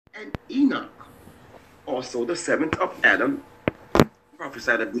And Enoch, also the seventh of Adam,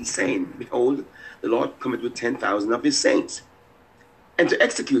 prophesied of these, saying, Behold, the Lord cometh with 10,000 of his saints, and to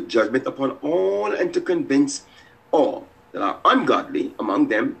execute judgment upon all, and to convince all that are ungodly among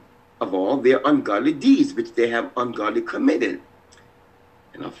them of all their ungodly deeds which they have ungodly committed,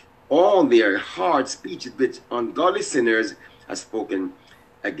 and of all their hard speeches which ungodly sinners have spoken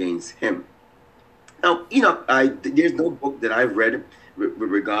against him. Now, Enoch, there's no book that I've read with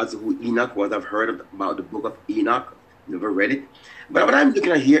regards to who Enoch was. I've heard about the book of Enoch, never read it. But what I'm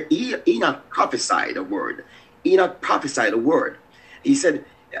looking at here, Enoch prophesied a word. Enoch prophesied a word. He said,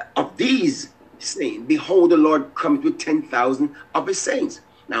 of these saying, Behold, the Lord cometh with 10,000 of his saints.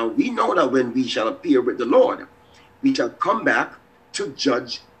 Now, we know that when we shall appear with the Lord, we shall come back to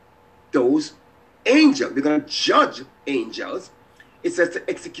judge those angels. We're going to judge angels. It says to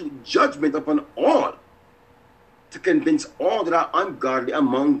execute judgment upon all, to convince all that are ungodly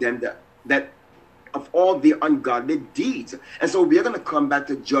among them that of all their ungodly deeds. And so we are going to come back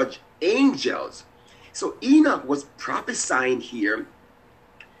to judge angels. So Enoch was prophesying here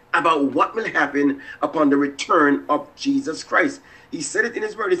about what will happen upon the return of Jesus Christ. He said it in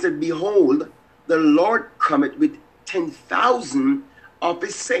his word. He said, Behold, the Lord cometh with 10,000 of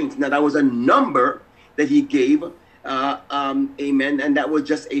his saints. Now that was a number that he gave, amen, and that was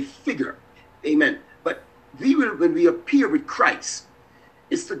just a figure, amen. But we will, when we appear with Christ,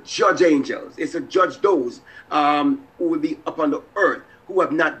 it's to judge angels. It's to judge those who will be upon the earth, who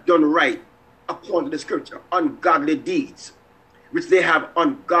have not done right according to the scripture, ungodly deeds, which they have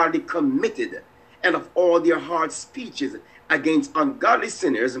ungodly committed, and of all their hard speeches against ungodly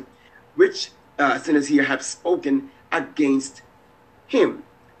sinners, which sinners here have spoken against him.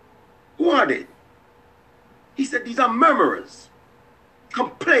 Who are they? He said these are murmurers,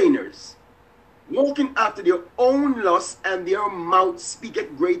 complainers, walking after their own lusts, and their mouth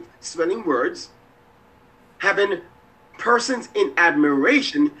speaketh great swelling words, having persons in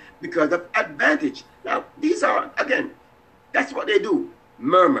admiration because of advantage. Now, these are, again, that's what they do.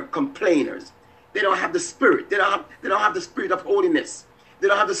 Murmur, complainers. They don't have the spirit. They don't have the spirit of holiness. They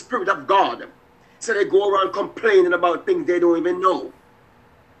don't have the spirit of God. So they go around complaining about things they don't even know.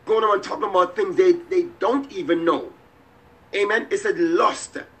 Going around talking about things they don't even know. Amen. It said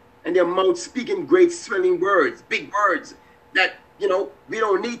lust, and their mouth speaking great swelling words, big words that, we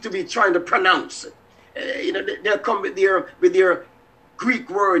don't need to be trying to pronounce. They'll come with their Greek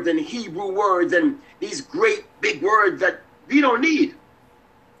words and Hebrew words and these great big words that we don't need.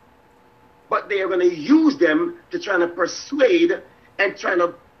 But they are going to use them to try to persuade and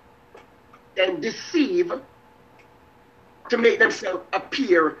deceive, to make themselves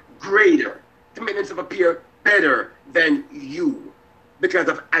appear greater, to make themselves appear better than you, because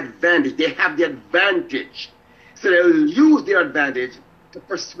of advantage. They have the advantage. So they'll use their advantage to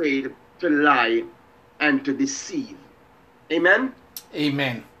persuade, to lie, and to deceive. Amen?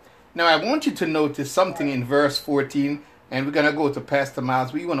 Amen. Now I want you to notice something in verse 14, and we're going to go to Pastor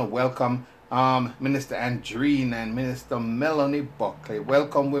Miles. We want to welcome Minister Andreen and Minister Melanie Buckley.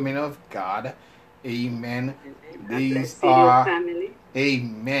 Welcome, women of God. Amen. These are,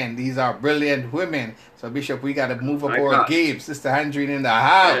 amen, these are brilliant women. So Bishop, we got to move up our game. Sister Andreen in the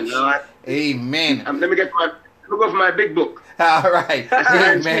house. Amen. Let me get my big book. All right.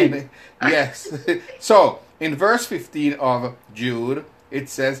 Amen. Yes. So in verse 15 of Jude, it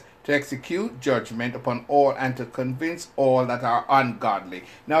says, to execute judgment upon all and to convince all that are ungodly.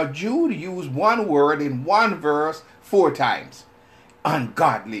 Now Jude used one word in one verse 4 times.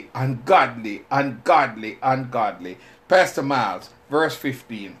 Ungodly, ungodly, ungodly, ungodly. Pastor Miles, verse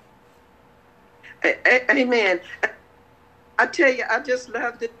 15. Amen. I tell you, I just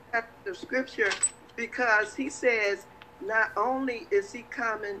love this chapter of scripture, because he says not only is he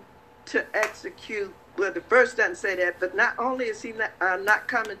coming to execute, well, the verse doesn't say that, but not only is he not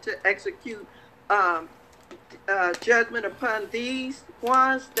coming to execute judgment upon these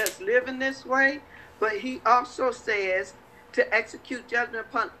ones that's living this way, but he also says to execute judgment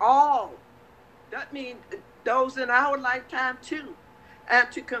upon all. That means those in our lifetime too, and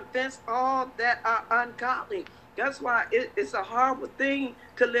to convince all that are ungodly. That's why it's a horrible thing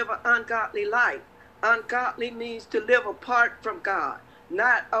to live an ungodly life. Ungodly means to live apart from God,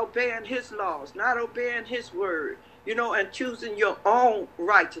 not obeying his laws, not obeying his word, and choosing your own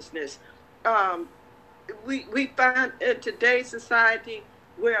righteousness. We find in today's society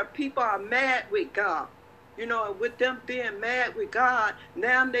where people are mad with God, and with them being mad with God,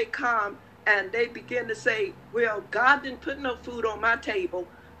 now they come and they begin to say, well, God didn't put no food on my table.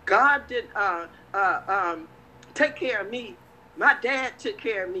 God didn't take care of me. My dad took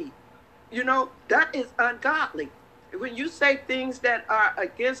care of me. That is ungodly. When you say things that are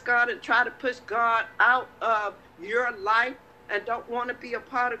against God and try to push God out of your life and don't want to be a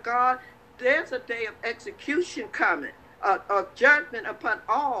part of God, there's a day of execution coming, of judgment upon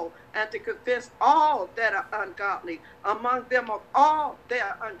all, and to convince all that are ungodly, among them of all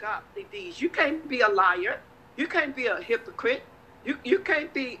their ungodly deeds. You can't be a liar. You can't be a hypocrite. You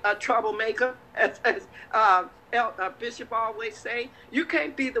can't be a troublemaker, as Bishop always say. You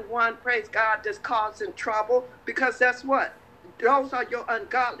can't be the one, praise God, that's causing trouble, because that's what? Those are your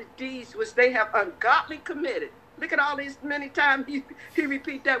ungodly deeds, which they have ungodly committed. Look at all these many times he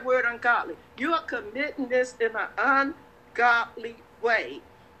repeat that word ungodly. You are committing this in an ungodly way.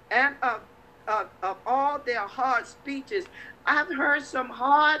 And of all their hard speeches, I've heard some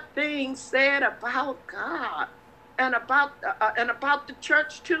hard things said about God. And about the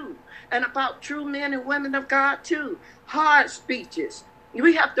church too, and about true men and women of God too. Hard speeches.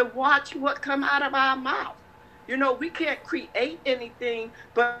 We have to watch what come out of our mouth. You know, we can't create anything,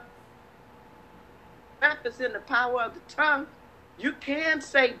 but is in the power of the tongue. You can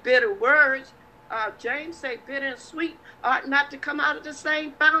say bitter words. James say bitter and sweet ought not to come out of the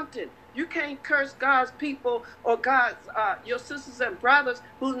same fountain. You can't curse God's people or God's your sisters and brothers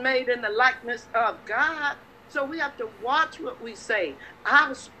who's made in the likeness of God. So we have to watch what we say.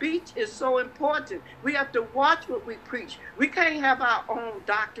 Our speech is so important. We have to watch what we preach. We can't have our own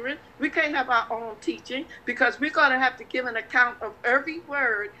doctrine. We can't have our own teaching, because we're going to have to give an account of every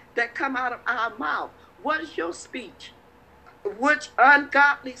word that come out of our mouth. What is your speech? Which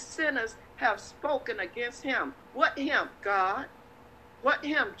ungodly sinners have spoken against him? What him? God. What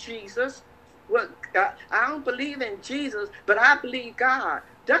him? Jesus. Well, I don't believe in Jesus, but I believe God.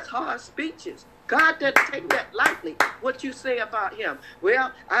 That's hard speeches. God doesn't take that lightly, what you say about him.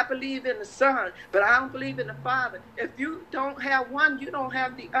 Well, I believe in the Son, but I don't believe in the Father. If you don't have one, you don't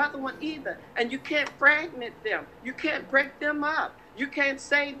have the other one either. And you can't fragment them. You can't break them up. You can't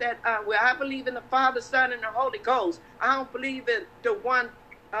say that, well, I believe in the Father, Son, and the Holy Ghost. I don't believe in the one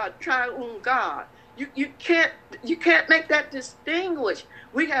triune God. You can't make that distinguish.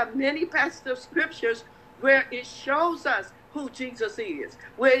 We have many passages of scriptures where it shows us who Jesus is,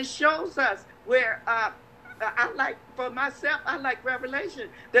 where it shows us where I like, for myself, I like Revelation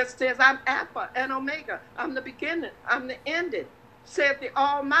that says I'm Alpha and Omega. I'm the beginning. I'm the ending. Said the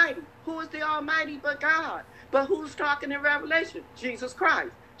Almighty. Who is the Almighty but God? But who's talking in Revelation? Jesus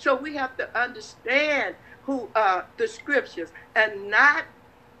Christ. So we have to understand who the scriptures and not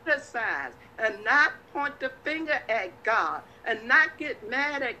criticize and not point the finger at God and not get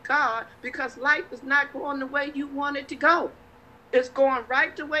mad at God because life is not going the way you want it to go. It's going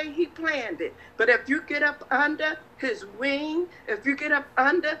right the way he planned it. But if you get up under his wing, if you get up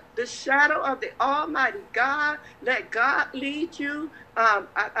under the shadow of the Almighty God, let God lead you.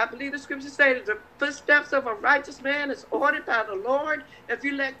 I believe the scriptures say that the footsteps of a righteous man is ordered by the Lord. If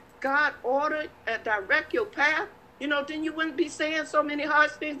you let God order and direct your path, you know, then you wouldn't be saying so many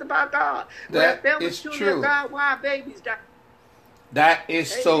harsh things about God. That is true. God, why babies die? That is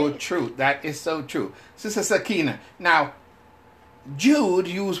so true. That is so true. Sister Sakina, now, Jude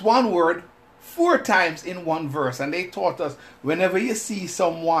used one word 4 times in one verse, and they taught us whenever you see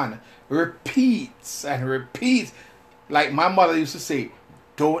someone repeats and repeats, like my mother used to say,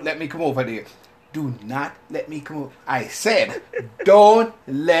 don't let me come over there. Do not let me come over. I said, don't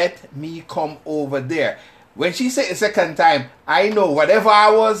let me come over there. When she said it the 2nd time, I know whatever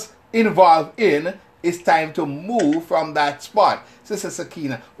I was involved in, it's time to move from that spot. Sister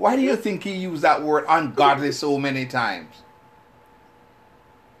Sakina, why do you think he used that word ungodly so many times?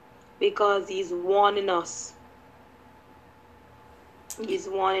 Because he's warning us. He's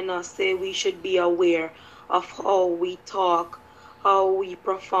warning us that we should be aware of how we talk, how we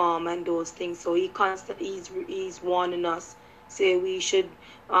perform, and those things. So he's warning us. Say we should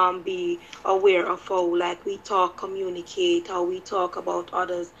be aware of how, like, we talk, communicate, how we talk about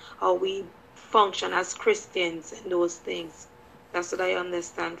others, how we function as Christians, and those things. That's what I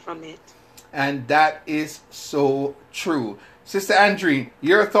understand from it. And that is so true. Sister Andreen,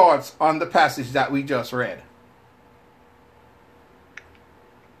 your thoughts on the passage that we just read?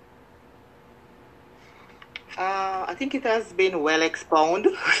 I think it has been well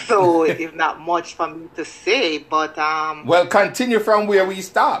expounded, so it's not much for me to say, but... well, continue from where we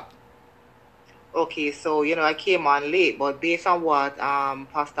stopped. Okay, so, I came on late, but based on what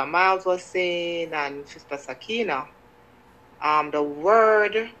Pastor Miles was saying and Sister Sakina, the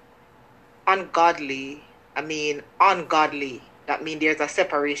word ungodly, that means there's a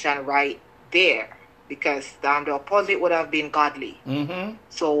separation right there, because the opposite would have been godly. Mm-hmm.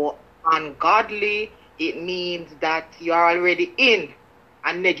 So ungodly, it means that you are already in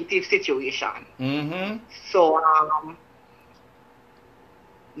a negative situation. Mm-hmm. So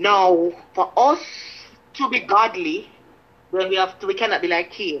now for us to be godly, then we cannot be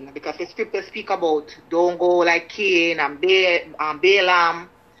like Cain, because the scriptures speak about don't go like Cain and Balaam.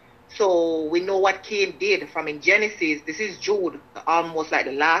 So we know what Cain did from in Genesis. This is Jude, almost like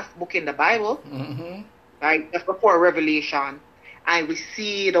the last book in the Bible, Mm-hmm. right? Just before Revelation. And we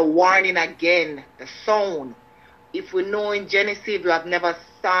see the warning again, the sound. If we know in Genesis, we have never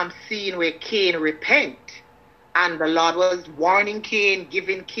seen where Cain repent. And the Lord was warning Cain,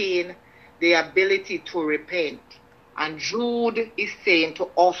 giving Cain the ability to repent. And Jude is saying to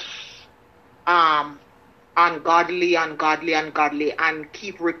us, ungodly, ungodly, ungodly, and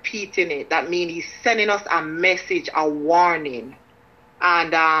keep repeating it. That means he's sending us a message, a warning.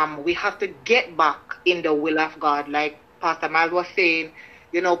 And we have to get back in the will of God. Like Pastor Miles was saying,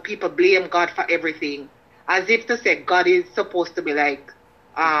 people blame God for everything. As if to say God is supposed to be like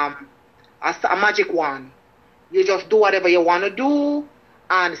a magic wand. You just do whatever you want to do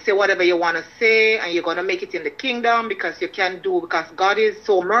and say whatever you want to say, and you're going to make it in the kingdom because God is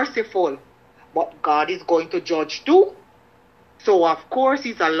so merciful. But God is going to judge too. So, of course,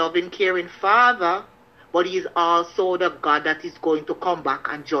 he's a loving, caring Father, but he's also the God that is going to come back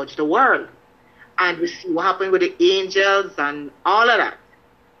and judge the world. And we see what happened with the angels and all of that.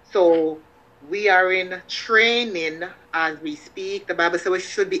 So, we are in training as we speak. The Bible says we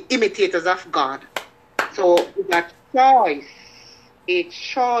should be imitators of God. So, that a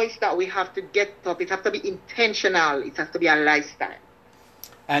choice that we have to get up. It has to be intentional. It has to be a lifestyle.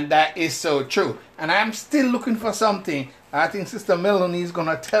 And that is so true. And I'm still looking for something. I think Sister Melanie is going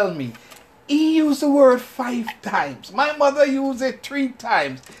to tell me. He used the word 5 times. My mother used it 3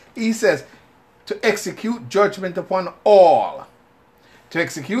 times. He says, to execute judgment upon all. To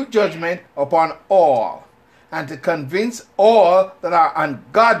execute judgment upon all. And to convince all that are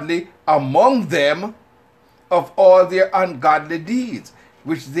ungodly among them of all their ungodly deeds,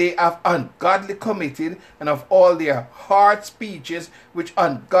 which they have ungodly committed, and of all their hard speeches, which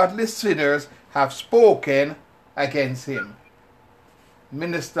ungodly sinners have spoken against him.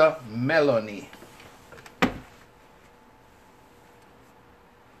 Minister Melanie.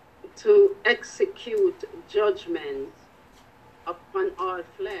 To execute judgment upon all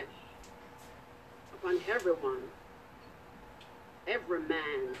flesh, upon everyone, every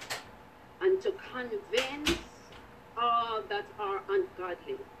man, and to convince all that are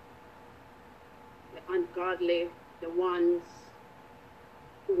ungodly. The ungodly, the ones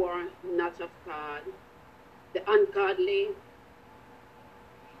who are not of God. The ungodly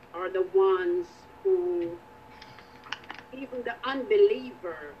are the ones who, even the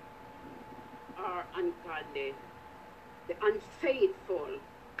unbeliever, are ungodly. The unfaithful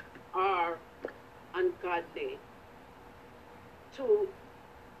are ungodly. To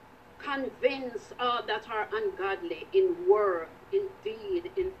convince all that are ungodly in word, in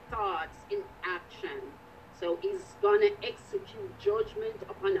deed, in thoughts, in action. So he's going to execute judgment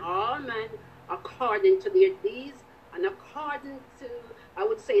upon all men according to their deeds and according to, I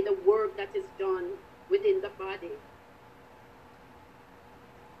would say, the work that is done within the body.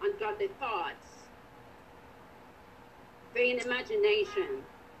 Ungodly thoughts, vain imagination,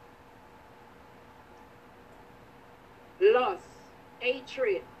 lust,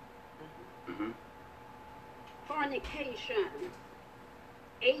 hatred, fornication,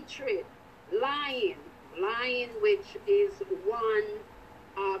 hatred, lying, which is one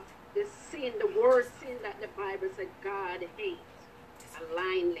of the sin, the worst sin that the Bible said God hates, a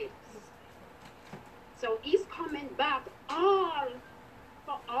lying lips. So he's coming back all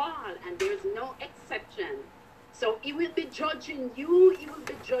for all, and there's no exception. So he will be judging you, he will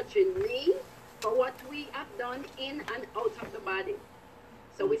be judging me for what we have done in and out of the body.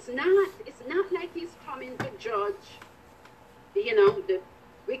 So it's not like he's coming to judge, the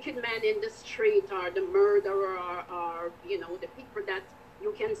wicked man in the street or the murderer or the people that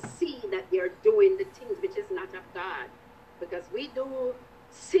you can see that they're doing the things which is not of God. Because we do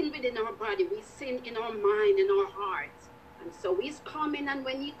sin within our body, we sin in our mind, in our hearts. And so he's coming, and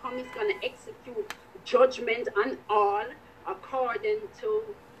when he comes, he's going to execute judgment on all according to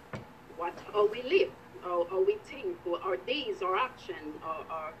how we live, or we think, or our deeds, or action,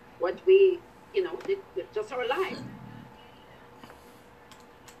 or what we, just our life.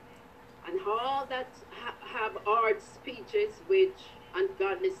 And all that have hard speeches which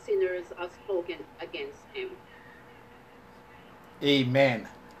ungodly sinners have spoken against him. Amen.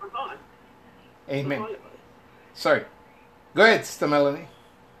 For all. Amen. For all of us. Sorry. Go ahead, Sister Melanie.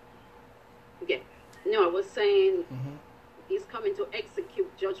 Yeah. No, I was saying he's coming to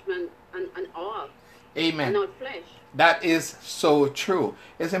execute judgment on all. Amen. and not flesh. That is so true.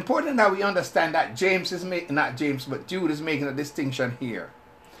 It's important that we understand that James is making, not James, but Jude is making a distinction here.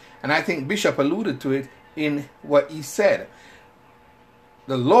 And I think Bishop alluded to it in what he said.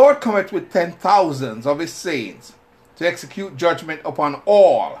 The Lord cometh with 10,000s of his saints to execute judgment upon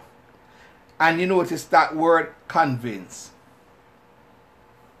all. And you notice that word, convince.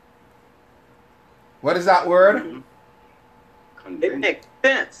 What is that word? It Convince. makes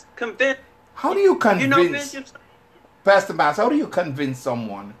sense. Convince. How do you convince? You know, Bishop, Pastor Bass, how do you convince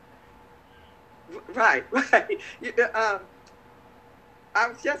someone? right. I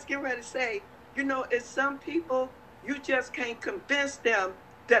was just getting ready to say, you know, it's some people, you just can't convince them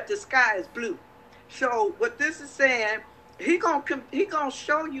that the sky is blue. So what this is saying, he gonna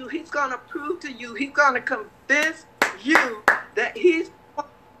show you, he's gonna prove to you, he's gonna convince you that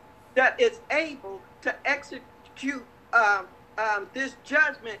that is able to execute this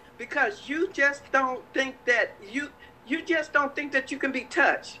judgment, because you just don't think that you just don't think that you can be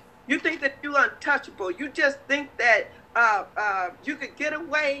touched. You think that you're untouchable. You just think that you could get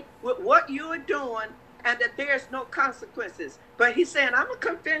away with what you are doing and that there's no consequences. But he's saying, I'm going to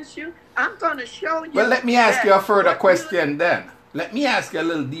convince you. I'm going to show you. Well, let me ask you a further question then. Let me ask you a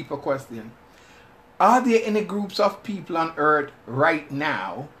little deeper question. Are there any groups of people on earth right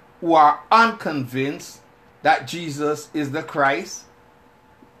now who are unconvinced that Jesus is the Christ?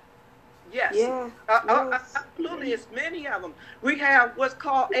 Yes. Yeah. Yes. Absolutely. It's many of them. We have what's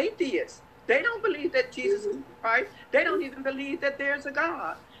called atheists. They don't believe that Jesus is Christ. They don't even believe that there's a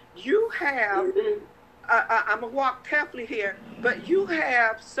God. You have, I'm going to walk carefully here, but you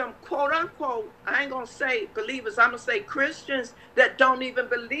have some quote unquote, I ain't going to say believers, I'm going to say Christians that don't even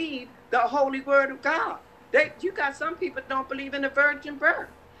believe the holy word of God. You got some people that don't believe in the virgin birth.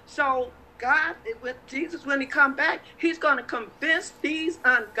 So God, with Jesus, when he come back, he's going to convince these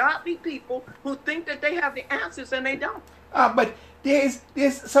ungodly people who think that they have the answers and they don't. But there's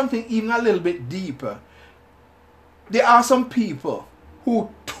something even a little bit deeper. There are some people who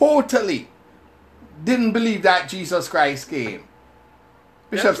totally didn't believe that Jesus Christ came.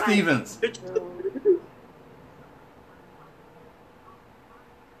 Bishop That's right. Stevens.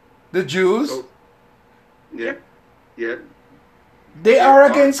 The Jews, So, yeah. Yeah. they are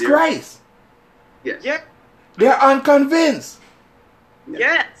against Christ. Yes. Yeah. They're unconvinced.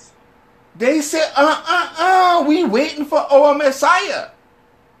 Yes. They say, we waiting for our Messiah.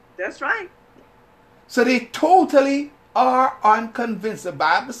 That's right. So they totally are unconvinced. The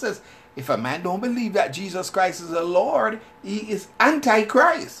Bible says, if a man don't believe that Jesus Christ is the Lord, he is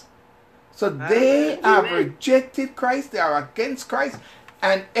antichrist. So they have rejected Christ, they are against Christ,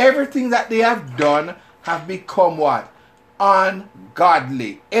 and everything that they have done have become what?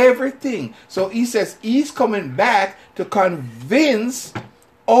 Ungodly. Everything. So he says he's coming back to convince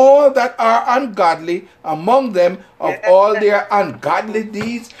all that are ungodly among them of all their ungodly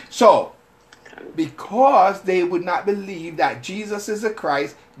deeds. So, because they would not believe that Jesus is the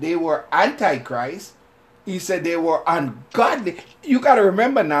Christ, they were antichrist. He said they were ungodly. You got to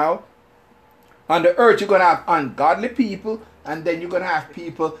remember now, on the earth you're going to have ungodly people, and then you're going to have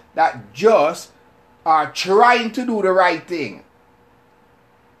people that just are trying to do the right thing.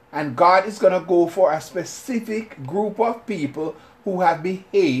 And God is going to go for a specific group of people who have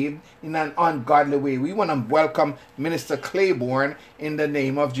behaved in an ungodly way. We want to welcome Minister Claiborne in the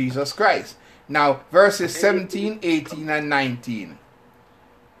name of Jesus Christ. Now, verses 17, 18, and 19.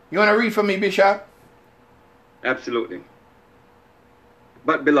 You want to read for me, Bishop? Absolutely.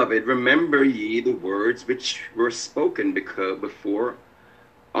 But, beloved, remember ye the words which were spoken before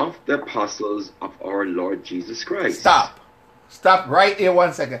of the apostles of our Lord Jesus Christ. Stop right here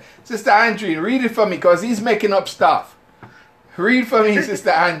 1 second. Sister Andrine, read it for me, because he's making up stuff. Read for me, Sister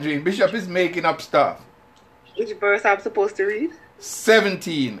Andrine. Bishop is making up stuff. Which verse I'm supposed to read?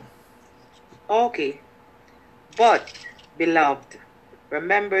 17. Okay. But, beloved,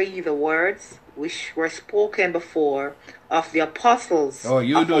 remember ye the words which were spoken before of the apostles Oh,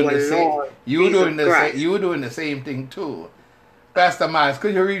 you of doing our the same. Lord You Jesus doing the Christ. same. You doing the same thing too. Pastor Miles,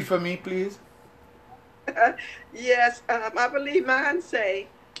 could you read for me, please? Yes, I believe mine say,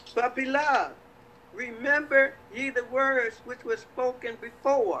 but beloved, remember ye the words which were spoken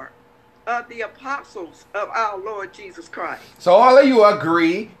before of the apostles of our Lord Jesus Christ. So all of you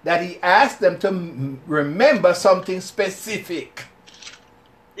agree that he asked them to remember something specific.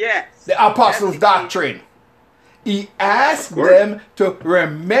 Yes. The apostles' doctrine. He asked them to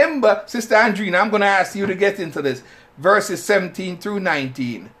remember. Sister Andrina, I'm going to ask you to get into this. Verses 17 through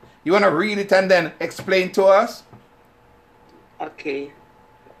 19. You want to read it and then explain to us? Okay.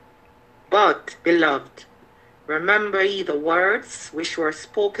 But, beloved, remember ye the words which were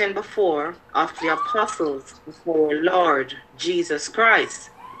spoken before of the apostles of our Lord Jesus Christ,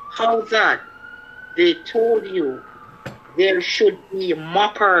 how that they told you there should be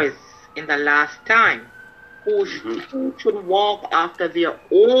mockers in the last time, who should walk after their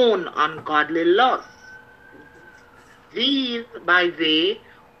own ungodly lusts. These by they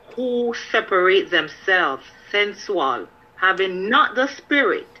who separate themselves sensual, having not the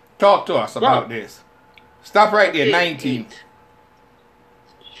Spirit. Talk to us about this. Stop right there, 19.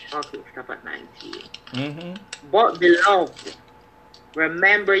 Okay, stop at 19. But beloved,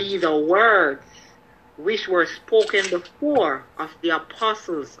 remember ye the words which were spoken before of the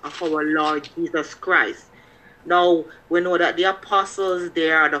apostles of our Lord Jesus Christ. Now, we know that the apostles,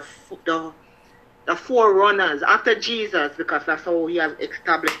 they are the forerunners after Jesus, because that's how he has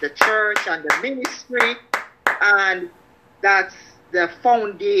established the church and the ministry, and that's the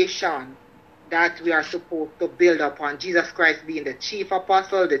foundation that we are supposed to build upon. Jesus Christ being the chief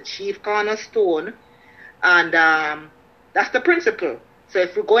apostle, the chief cornerstone, and that's the principle. So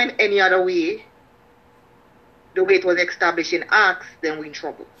if we go in any other way, the way it was established in Acts, then we're in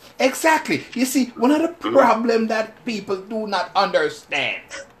trouble. Exactly. You see, one of the problems that people do not understand,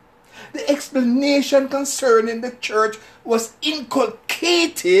 the explanation concerning the church was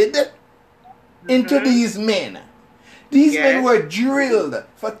inculcated into these men. These men were drilled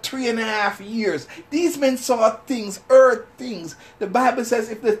for 3.5 years. These men saw things, heard things. The Bible says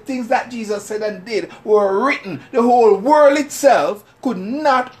if the things that Jesus said and did were written, the whole world itself could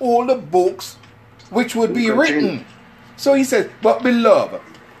not hold the books which would be written. So he says, but beloved,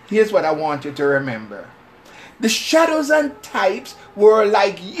 here's what I want you to remember. The shadows and types were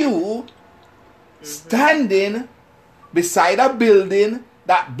like you standing beside a building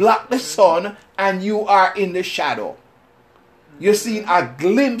that blocked the sun, and you are in the shadow. You're seeing a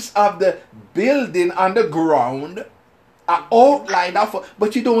glimpse of the building on the ground, an outline of,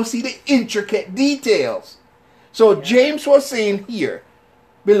 but you don't see the intricate details. So James was saying here,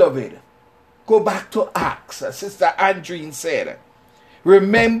 beloved, go back to Acts, as Sister Andrine said.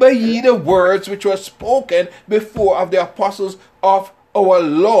 Remember ye the words which were spoken before of the apostles of our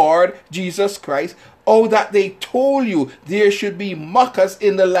Lord Jesus Christ, oh, that they told you there should be mockers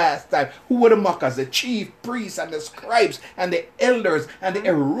in the last time. Who were the mockers? The chief priests and the scribes and the elders and the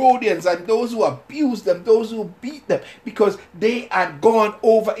Herodians and those who abused them, those who beat them, because they had gone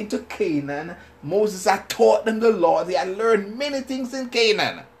over into Canaan. Moses had taught them the law. They had learned many things in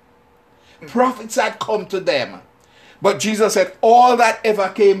Canaan. Prophets had come to them. But Jesus said, all that ever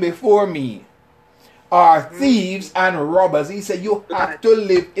came before me are thieves and robbers. He said, you have to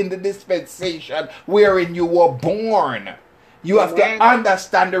live in the dispensation wherein you were born. You have to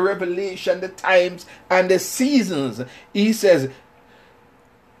understand the revelation, the times, and the seasons. He says,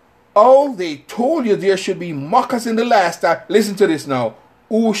 oh, they told you there should be mockers in the last time. Listen to this now.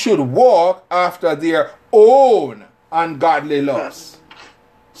 Who should walk after their own ungodly lusts.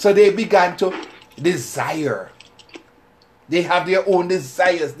 So they began to desire. They have their own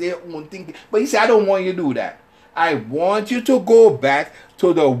desires, their own thinking. But he said, I don't want you to do that. I want you to go back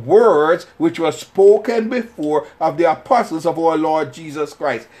to the words which were spoken before of the apostles of our Lord Jesus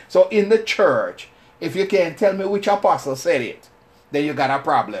Christ. So in the church, if you can't tell me which apostle said it, then you got a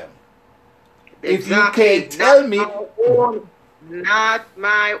problem. If you can't tell me... Not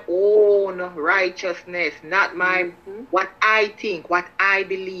my own righteousness, not my what I think, what I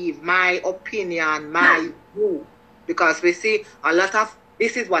believe, my opinion, my view. Because we see a lot of,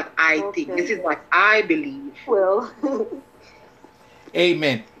 this is what I think, this is what I believe. Well,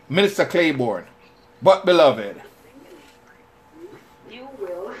 amen. Minister Claiborne, but beloved. you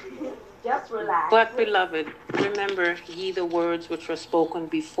will. Just relax. But beloved, remember ye the words which were spoken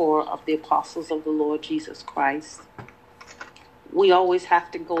before of the apostles of the Lord Jesus Christ. We always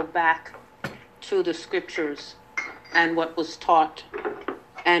have to go back to the scriptures and what was taught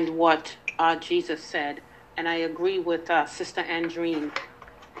and what Jesus said. And I agree with Sister Andrine.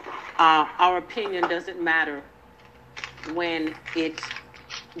 Our opinion doesn't matter when it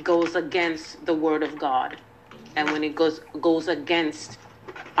goes against the Word of God and when it goes against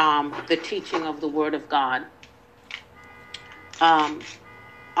the teaching of the Word of God.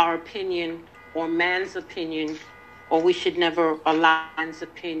 Our opinion or man's opinion, or we should never allow man's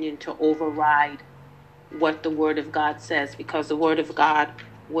opinion to override what the Word of God says, because the Word of God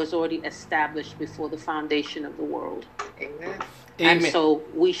was already established before the foundation of the world. Amen. And so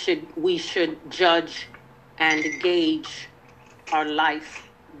we should judge and gauge our life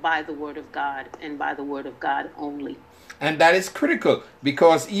by the Word of God and by the Word of God only. And that is critical,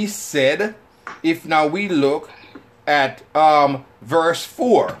 because he said, if now we look at verse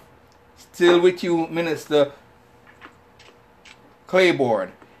 4, still with you, Minister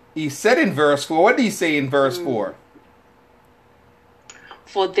Claiborne. He said in verse 4, what did he say in verse 4?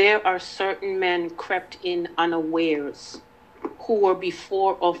 For there are certain men crept in unawares, who were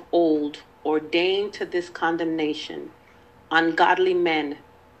before of old ordained to this condemnation, ungodly men,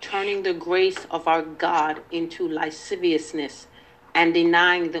 turning the grace of our God into lasciviousness, and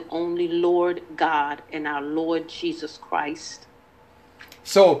denying the only Lord God and our Lord Jesus Christ.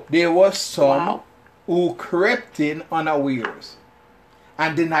 So there was some who crept in unawares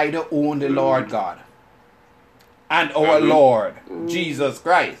and denied the only Lord God and our Lord Jesus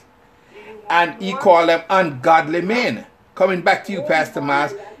Christ. And he called them ungodly men. Coming back to you, Pastor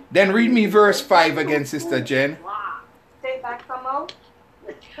Miles. Then read me verse 5 again, Sister Jen.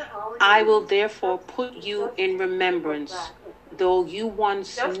 I will therefore put you in remembrance, though you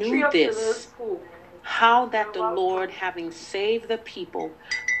once knew this, how that the Lord, having saved the people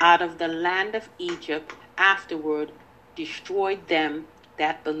out of the land of Egypt, afterward destroyed them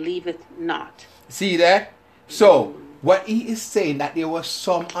that believeth not. See that? So, what he is saying, that there were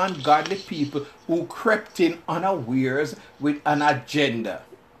some ungodly people who crept in unawares with an agenda.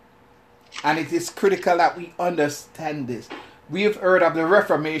 And it is critical that we understand this. We have heard of the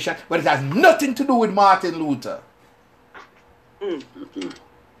Reformation, but it has nothing to do with Martin Luther.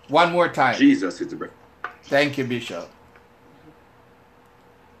 One more time. Jesus is the bread. Thank you, Bishop.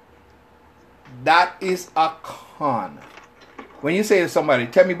 That is a con. When you say to somebody,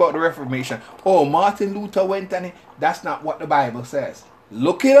 tell me about the Reformation. Oh, Martin Luther went and that's not what the Bible says.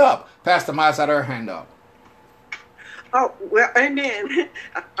 Look it up. Pastor Miles had her hand up. Oh, well, amen.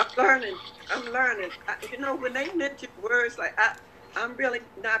 I'm learning. You know, when they mention words like, I'm really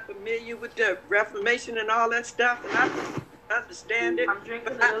not familiar with the Reformation and all that stuff, and I understand it. I'm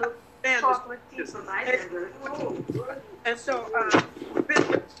drinking a little chocolate tea from my And so,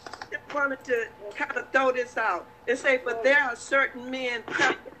 Bishop just wanted to kind of throw this out and say, but there are certain men.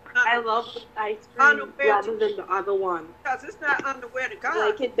 I love the ice cream rather than the other one. Because it's not unaware to God. I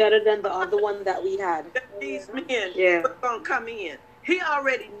like it better than the other one that we had. That these men were going to come in. He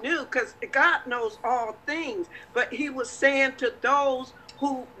already knew, because God knows all things. But he was saying to those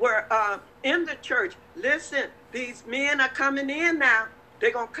who were in the church, listen, these men are coming in now.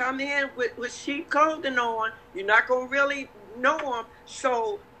 They're going to come in with sheep clothing on. You're not going to really know them.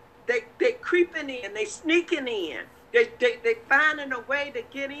 So they creeping in. They sneaking in. They finding a way to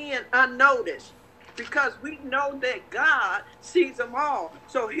get in unnoticed, because we know that God sees them all.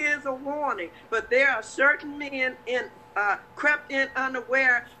 So here's a warning. But there are certain men crept in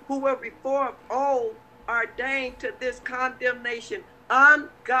unaware, who were before of old ordained to this condemnation,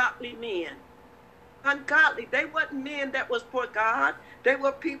 ungodly men. Ungodly. They weren't men that was for God. They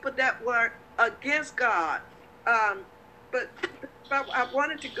were people that were against God. But I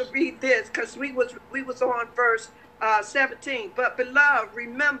wanted to read this because we was on verse 17. But beloved,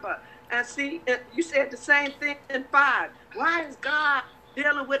 remember, and see, you said the same thing in 5. Why is God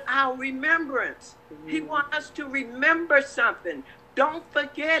dealing with our remembrance? He wants us to remember something. Don't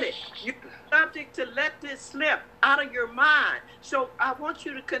forget it. You're subject to let this slip out of your mind. So I want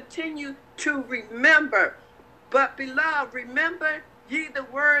you to continue to remember. But beloved, remember ye the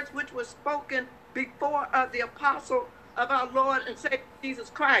words which were spoken before of the apostle of our Lord and Savior Jesus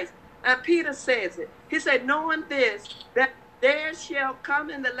Christ. And Peter says it. He said, knowing this, that there shall come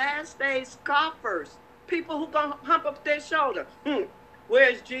in the last days scoffers, people who gonna hump up their shoulder.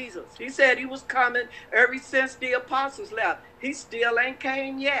 Where's Jesus? He said he was coming ever since the apostles left. He still ain't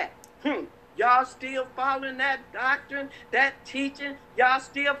came yet. Y'all still following that doctrine, that teaching. Y'all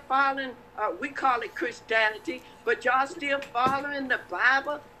still following, we call it Christianity, but y'all still following the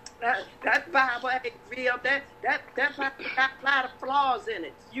Bible. That Bible ain't real. That Bible got a lot of flaws in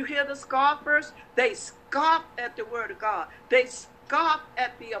it. You hear the scoffers? They scoff at the word of God. They scoff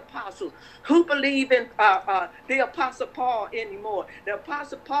at the apostles. Who believe in the apostle Paul anymore? The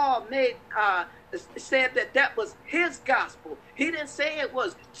apostle Paul said that was his gospel. He didn't say it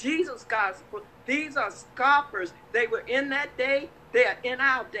was Jesus' gospel. These are scoffers. They were in that day. They are in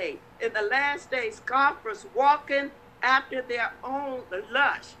our day. In the last days, scoffers walking after their own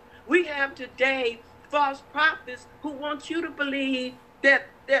lust. We have today false prophets who want you to believe that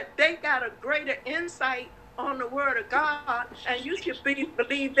they got a greater insight on the word of God, and you should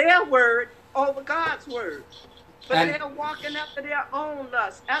believe their word over God's word. But they're walking after their own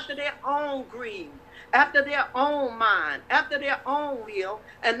lust, after their own greed, after their own mind, after their own will,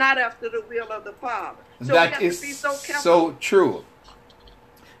 and not after the will of the Father. So that is so true.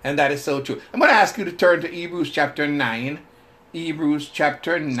 And that is so true. I'm going to ask you to turn to Hebrews chapter 9. Hebrews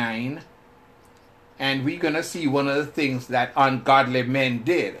chapter 9. And we're going to see one of the things that ungodly men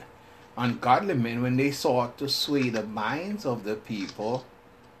did. ungodly men, when they sought to sway the minds of the people,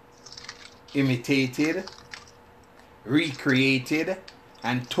 imitated, recreated,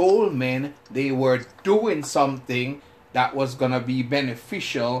 and told men they were doing something that was going to be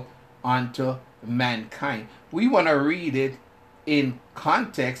beneficial unto mankind. We want to read it in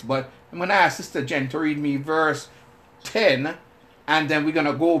context, but I'm going to ask Sister Jen to read me verse 10, and then we're going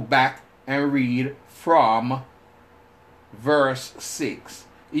to go back and read from verse 6.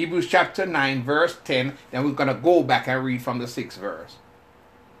 Hebrews chapter 9, verse 10, then we're going to go back and read from the 6th verse.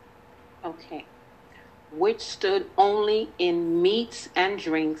 Okay. Which stood only in meats and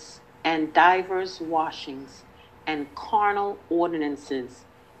drinks, and divers washings, and carnal ordinances,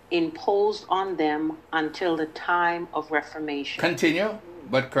 imposed on them until the time of Reformation. Continue.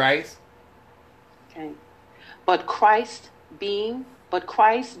 But Christ. Okay. But Christ being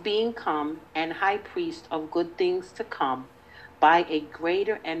come and high priest of good things to come, by a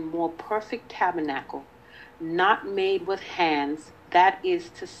greater and more perfect tabernacle, not made with hands, that is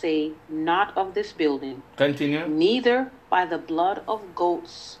to say, not of this building. Continue. Neither by the blood of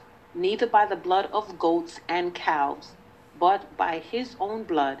goats and calves, but by his own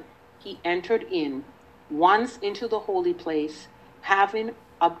blood he entered in once into the holy place, having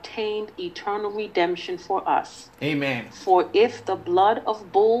obtained eternal redemption for us. Amen. For if the blood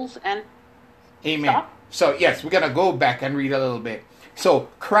of bulls and... Amen. Stop. So, yes, we're going to go back and read a little bit. So,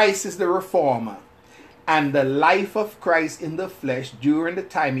 Christ is the reformer. And the life of Christ in the flesh during the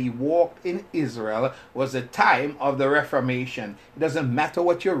time he walked in Israel was the time of the Reformation. It doesn't matter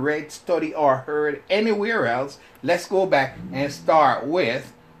what you read, studied, or heard anywhere else. Let's go back and start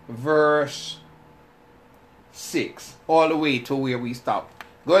with verse 6, all the way to where we stopped.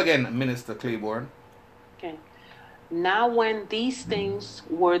 Go again, Minister Claiborne. Okay. Now when these things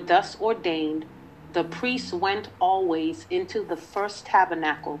were thus ordained, the priests went always into the first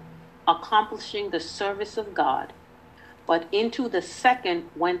tabernacle, accomplishing the service of God. But into the second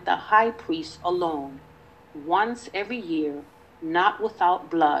went the high priest alone, once every year, not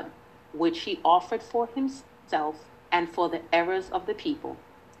without blood, which he offered for himself and for the errors of the people.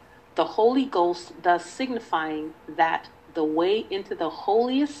 The Holy Ghost thus signifying that the way into the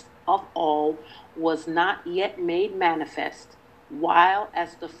holiest of all was not yet made manifest, while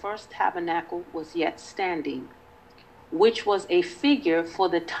as the first tabernacle was yet standing, which was a figure for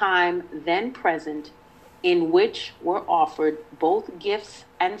the time then present, in which were offered both gifts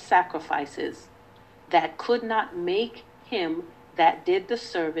and sacrifices, that could not make him that did the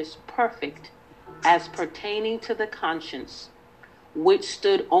service perfect, as pertaining to the conscience, which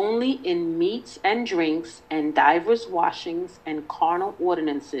stood only in meats and drinks, and divers washings, and carnal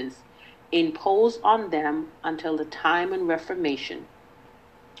ordinances, imposed on them until the time and Reformation.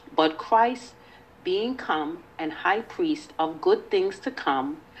 But Christ, being come and high priest of good things to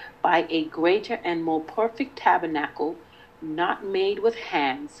come, by a greater and more perfect tabernacle, not made with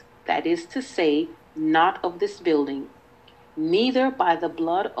hands, that is to say, not of this building, neither by the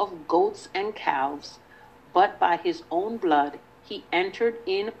blood of goats and calves, but by his own blood he entered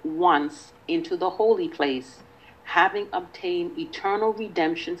in once into the holy place, having obtained eternal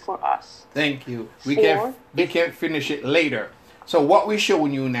redemption for us. Thank you. We can finish it later. So what we're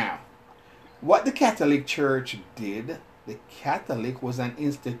showing you now, what the Catholic Church did, the Catholic was an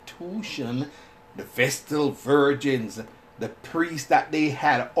institution, the Vestal Virgins, the priests that they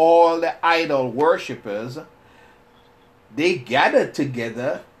had, all the idol worshippers, they gathered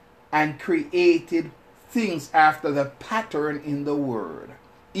together and created things after the pattern in the Word.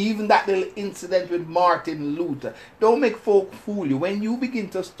 Even that little incident with Martin Luther. Don't make folk fool you. When you begin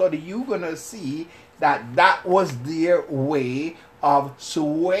to study, you're going to see that that was their way of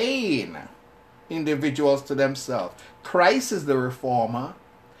swaying individuals to themselves. Christ is the reformer.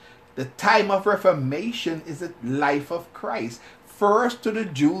 The time of Reformation is the life of Christ. First, to the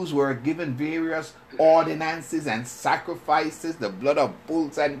Jews were given various ordinances and sacrifices, the blood of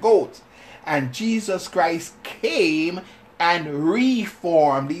bulls and goats. And Jesus Christ came and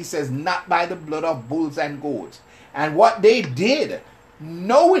reformed. He says, not by the blood of bulls and goats. And what they did,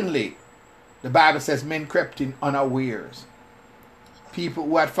 knowingly, the Bible says men crept in unawares. People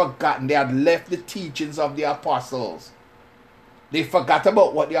who had forgotten, they had left the teachings of the apostles. They forgot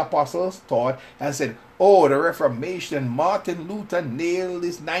about what the apostles taught and said, oh, the Reformation, Martin Luther nailed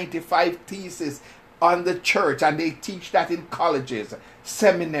his 95 theses on the church, and they teach that in colleges,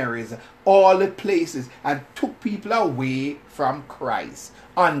 seminaries, all the places, and took people away from Christ.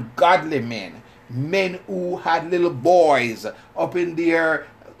 Ungodly men, men who had little boys up in their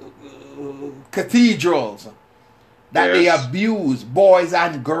cathedrals, that they abused, boys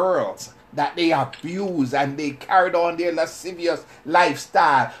and girls. that they abused and they carried on their lascivious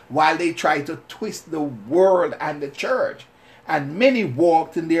lifestyle while they tried to twist the world and the church. And many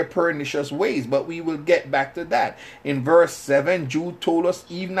walked in their pernicious ways, but we will get back to that. In verse 7, Jude told us,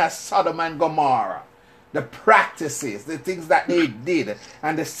 even as Sodom and Gomorrah, the practices, the things that they did,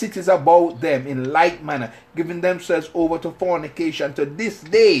 and the cities about them in like manner, giving themselves over to fornication. To this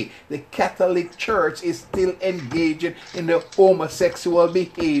day, the Catholic Church is still engaging in the homosexual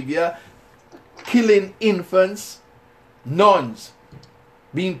behavior, killing infants, nuns,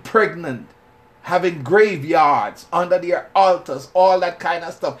 being pregnant, having graveyards under their altars, all that kind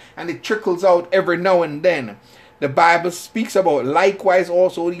of stuff. And it trickles out every now and then. The Bible speaks about likewise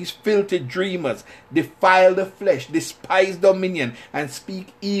also these filthy dreamers, defile the flesh, despise dominion, and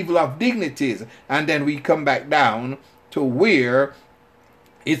speak evil of dignities. And then we come back down to where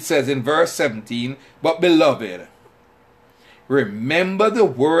it says in verse 17, but beloved, remember the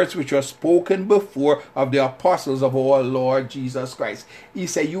words which were spoken before of the apostles of our Lord Jesus Christ. He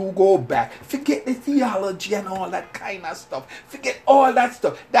said, you go back. Forget the theology and all that kind of stuff. Forget all that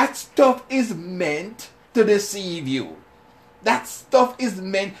stuff. That stuff is meant to deceive you. That stuff is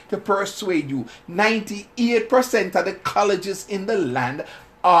meant to persuade you. 98% of the colleges in the land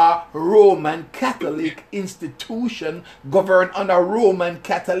are Roman Catholic institutions governed under Roman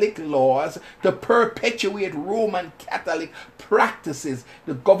Catholic laws to perpetuate Roman Catholic practices.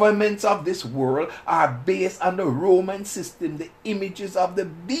 The governments of this world are based on the Roman system, the images of the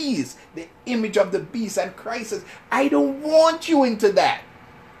beast, the image of the beast. And Christ says, I don't want you into that.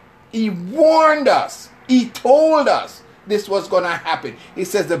 He warned us. He told us this was going to happen. He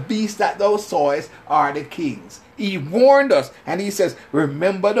says, the beasts that thou sawest are the kings. He warned us, and he says,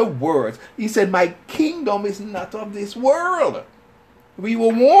 remember the words. He said, my kingdom is not of this world. We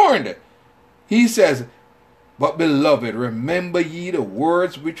were warned. He says, but beloved, remember ye the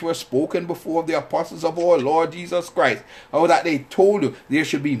words which were spoken before the apostles of our Lord Jesus Christ, how that they told you there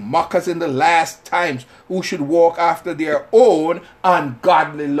should be mockers in the last times who should walk after their own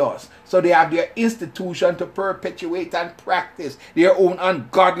ungodly lusts. So they have their institution to perpetuate and practice their own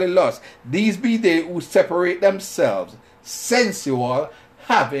ungodly lusts. These be they who separate themselves, sensual,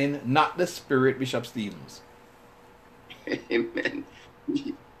 having not the Spirit. Bishop Stevens. Amen.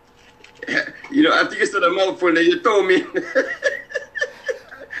 You know, I think it's a mouthful that you told me.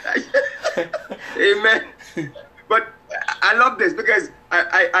 Amen. But I love this because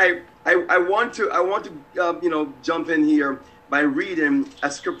I want to jump in here by reading a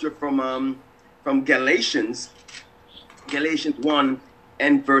scripture from Galatians 1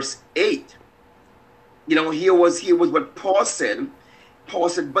 and verse 8. You know, here was what Paul said. Paul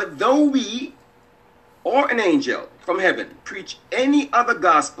said, but though we or an angel from heaven preach any other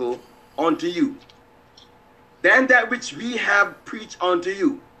gospel unto you than that which we have preached unto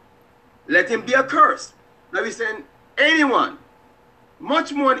you, let him be accursed. Now he's saying anyone,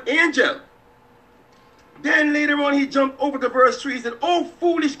 much more an angel. Then later on he jumped over to verse 3 and said, O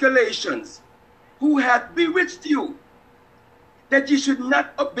foolish Galatians, who hath bewitched you, that ye should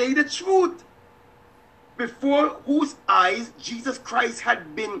not obey the truth, before whose eyes Jesus Christ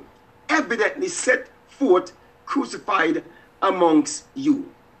had been evidently set forth, crucified amongst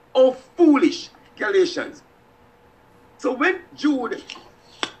you. O foolish Galatians. So when Jude,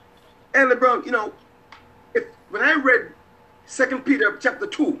 Elder Brown, you know, when I read 2 Peter chapter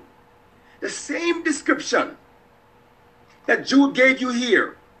 2, the same description that Jude gave you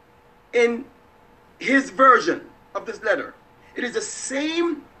here in his version of this letter, it is the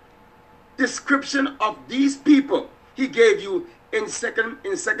same description of these people he gave you in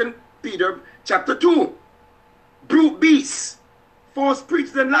 2 Peter chapter 2. Brute beasts, false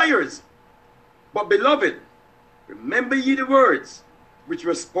preachers and liars. But beloved, remember ye the words which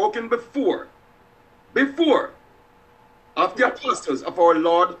were spoken before of the apostles of our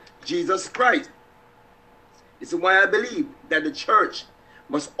Lord Jesus Christ. This is why I believe that the church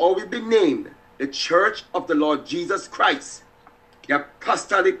must always be named the Church of the Lord Jesus Christ. The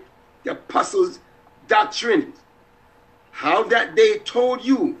apostles' doctrine. How that they told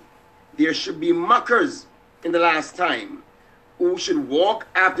you there should be mockers in the last time who should walk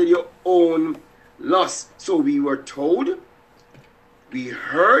after their own lusts. So we were told, we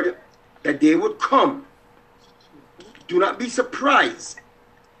heard that they would come. Do not be surprised.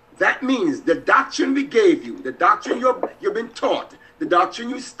 That means the doctrine we gave you, the doctrine you've been taught, the doctrine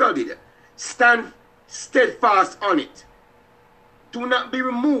you studied, stand steadfast on it. Do not be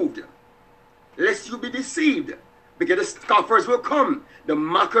removed, lest you be deceived, because the scoffers will come, the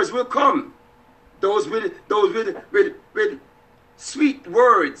mockers will come, those with sweet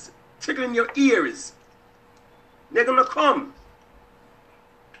words tickling your ears. They're gonna come.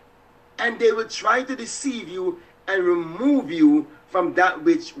 and they will try to deceive you and remove you from that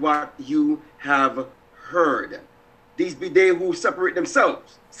which what you have heard. These be they who separate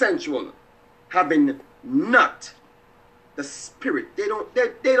themselves, sensual, having not the spirit. They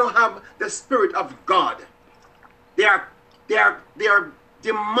don't have the spirit of God. They are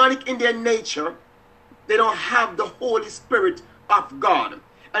demonic in their nature. They don't have the Holy Spirit of God.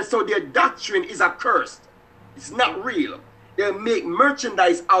 And so their doctrine is accursed. It's not real. They'll make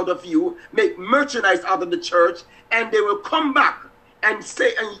merchandise out of you, make merchandise out of the church, and they will come back and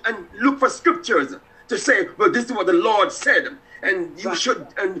say and look for scriptures to say, well, this is what the Lord said, and you should,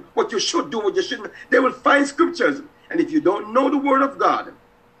 and what you should do, what you shouldn't. They will find scriptures. And if you don't know the word of God,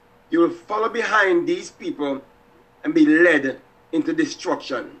 you will follow behind these people and be led into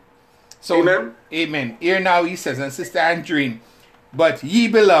destruction. So, amen? Amen. Here now he says, and Sister Andrine, but ye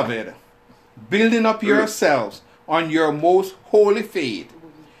beloved, building up yourselves on your most holy faith,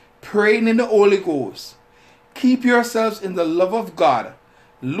 praying in the Holy Ghost, keep yourselves in the love of God,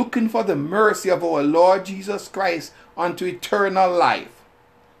 looking for the mercy of our Lord Jesus Christ unto eternal life.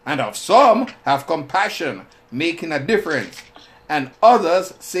 And of some have compassion, making a difference, and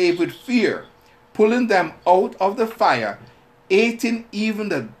others save with fear, pulling them out of the fire, eating even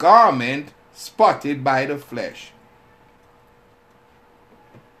the garment spotted by the flesh.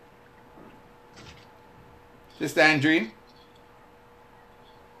 Sister Andrine?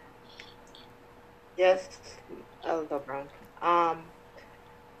 Yes, Elder Brown.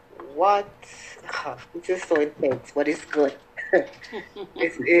 What? This is so intense, but it's good.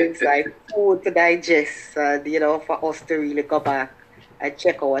 This is like food to digest, for us to really go back and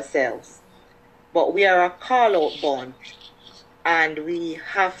check ourselves. But we are a call-out bunch, and we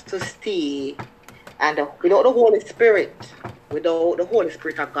have to stay. And without the Holy Spirit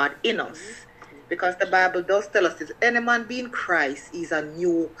of God in us, because the Bible does tell us, if any man be in Christ, is a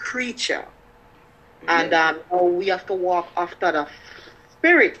new creature. And we have to walk after the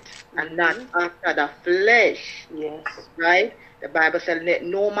Spirit and not after the flesh. Yes. Right? The Bible says, let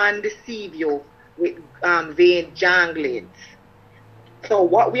no man deceive you with vain janglings. So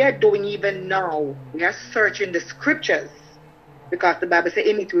what we are doing even now, we are searching the scriptures, because the Bible says,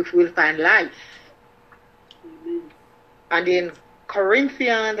 in it we will find life. And in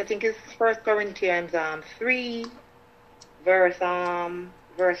Corinthians, I think it's 1 Corinthians 3, verse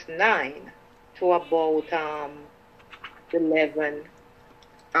 9 to about 11.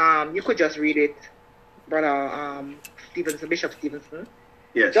 You could just read it, Brother Bishop Stevenson.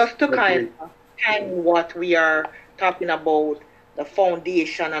 Yes. Just to kind of hang what we are talking about, the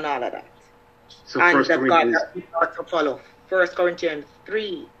foundation and all of that. So and First the Corinthians, God that we ought to follow. 1 Corinthians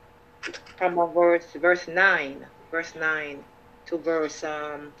 3, from verse 9 to verse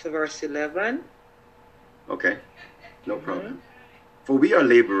 11. okay, no problem. For we are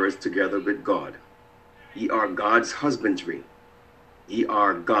laborers together with God. Ye are God's husbandry. Ye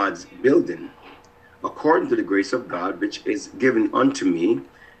are God's building, according to the grace of God, which is given unto me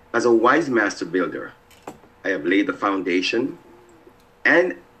as a wise master builder. I have laid the foundation,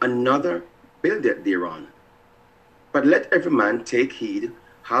 and another buildeth thereon. But let every man take heed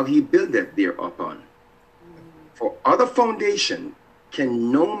how he buildeth thereupon. For other foundation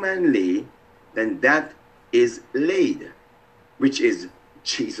can no man lay than that is laid, which is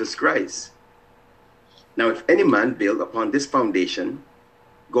Jesus Christ. Now if any man build upon this foundation,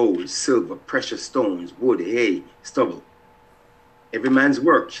 gold, silver, precious stones, wood, hay, stubble, every man's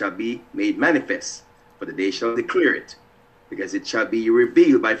work shall be made manifest, for the day shall declare it, because it shall be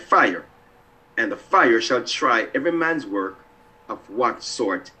revealed by fire, and the fire shall try every man's work of what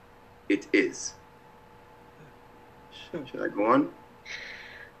sort it is. Should I go on?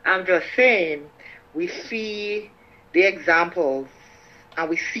 I'm just saying, we see the examples and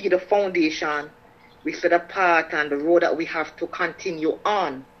we see the foundation, we see the path and the road that we have to continue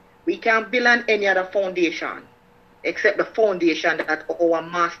on. We can't build on any other foundation except the foundation that our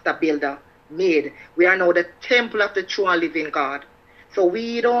master builder made. We are now the temple of the true and living God. So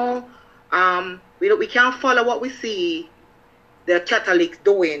we can't follow what we see the Catholics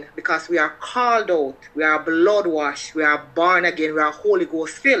doing, because we are called out, we are blood washed, we are born again, we are Holy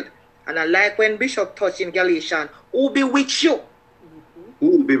Ghost filled. And I like when Bishop touched in Galatians, who be with you? Who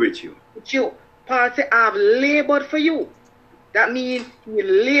will be with you? With you. Paul said, I have labored for you. That means he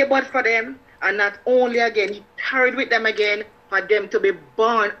labored for them, and not only again, he tarried with them again for them to be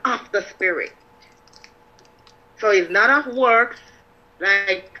born of the Spirit. So it's not of works,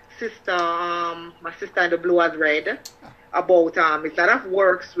 like my sister in the blue has read about it's not of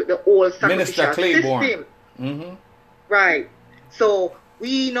works with the old sacrificial system. Right. So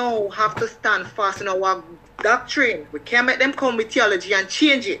we now have to stand fast in our doctrine. We can't make them come with theology and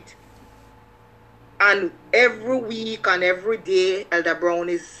change it. And every week and every day, Elder Brown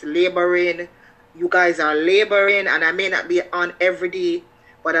is laboring. You guys are laboring, and I may not be on every day,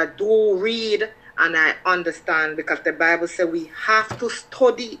 but I do read and I understand, because the Bible says we have to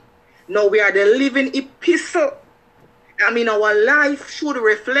study. Now we are the living epistle. I mean, our life should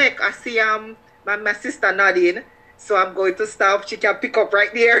reflect. I see my sister nodding, so I'm going to stop. She can pick up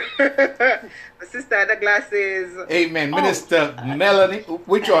right there. My sister in the glasses. Amen. Minister Melanie,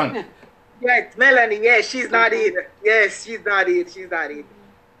 which one? Yes, Melanie. Yes, she's nodding. Yes, she's nodding. She's nodding.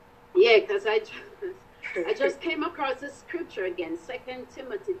 Yeah, because I just came across the scripture again, 2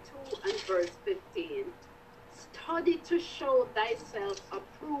 Timothy 2 and verse 15. Study to show thyself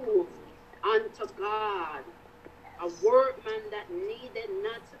approved unto God, a workman that needed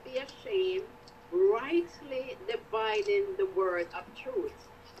not to be ashamed, rightly dividing the word of truth.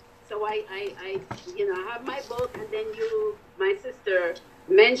 So I have my book, and then my sister,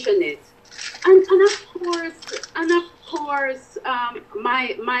 mentioned it. And of course,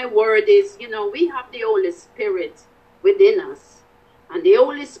 my word is, we have the Holy Spirit within us, and the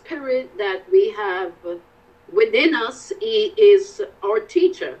Holy Spirit that we have within us, He is our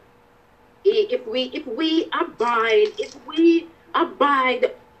teacher. If we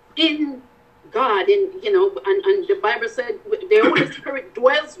abide in God, and the Bible said the Holy Spirit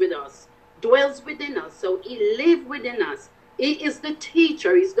dwells within us. So He lives within us. He is the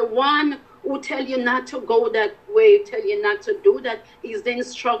teacher. He's the one who tell you not to go that way, tell you not to do that. He's the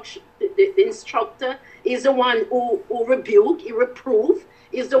instructor. He's the one who rebuke, he reprove.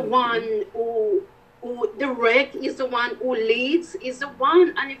 He's the one who direct. He's the one who leads. He's the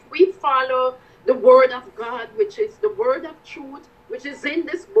one. And if we follow the word of God, which is the word of truth, which is in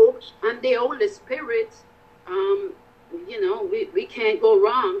this book, and the Holy Spirit, we can't go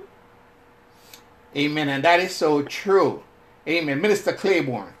wrong. Amen. And that is so true. Amen. Minister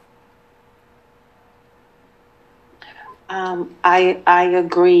Claiborne. I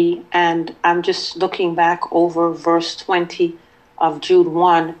agree, and I'm just looking back over verse 20 of Jude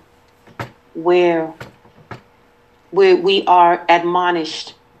 1, where we are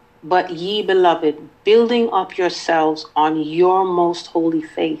admonished, but ye beloved, building up yourselves on your most holy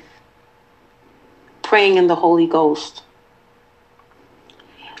faith, praying in the Holy Ghost.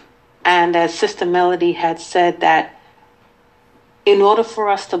 And as Sister Melody had said, that in order for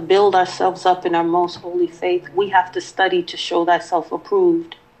us to build ourselves up in our most holy faith, we have to study to show thyself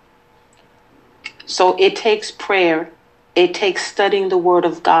approved. So it takes prayer. It takes studying the Word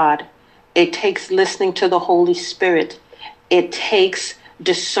of God. It takes listening to the Holy Spirit. It takes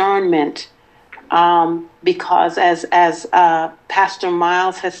discernment. Because as Pastor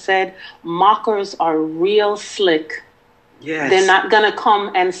Miles has said, mockers are real slick. Yes. They're not going to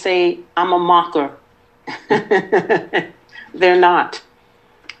come and say, I'm a mocker. They're not.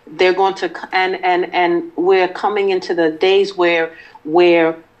 They're going to, and we're coming into the days where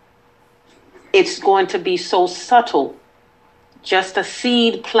it's going to be so subtle. Just a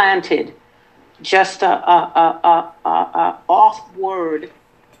seed planted, just a off word.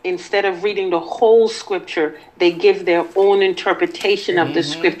 Instead of reading the whole scripture, they give their own interpretation of the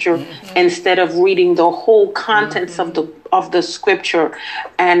scripture instead of reading the whole contents of the scripture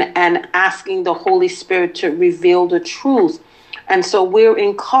and asking the Holy Spirit to reveal the truth. And so we're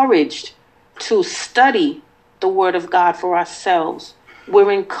encouraged to study the Word of God for ourselves.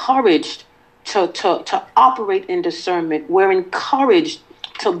 We're encouraged to operate in discernment. We're encouraged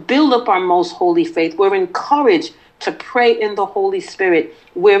to build up our most holy faith. We're encouraged to pray in the Holy Spirit.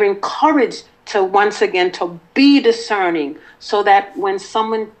 We're encouraged to, once again, to be discerning, so that when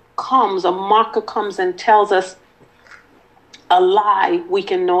someone comes, a mocker comes and tells us a lie, we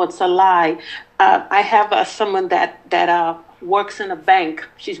can know it's a lie. I have someone that works in a bank.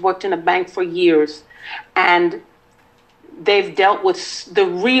 She's worked in a bank for years, and they've dealt with the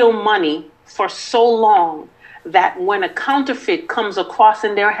real money for so long that when a counterfeit comes across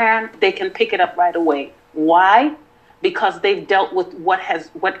in their hand, they can pick it up right away. Why? Because they've dealt with what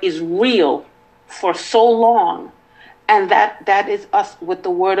is real for so long. And that is us with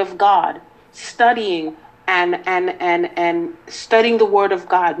the Word of God, studying and studying the Word of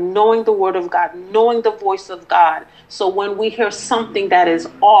God, knowing the Word of God, knowing the voice of God. So when we hear something that is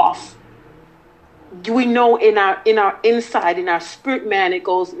off, we know in our inside, in our spirit man, it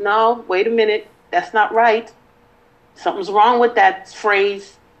goes, no, wait a minute, that's not right. Something's wrong with that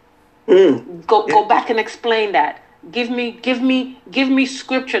phrase. Go back and explain that. Give me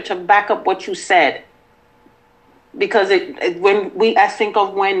scripture to back up what you said. Because I think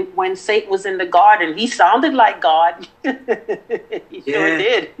of when Satan was in the garden, he sounded like God. He sure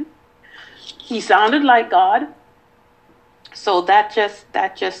did. He sounded like God. So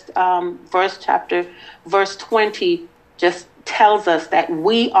verse 20 just tells us that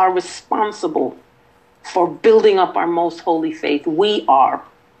we are responsible for building up our most holy faith. We are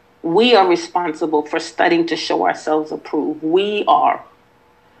responsible for studying to show ourselves approved. We are.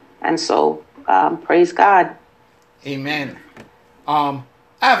 And so, praise God. Amen. I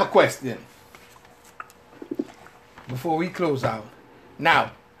have a question before we close out.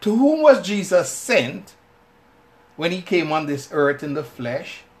 Now, to whom was Jesus sent when he came on this earth in the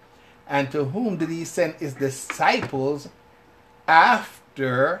flesh? And to whom did he send his disciples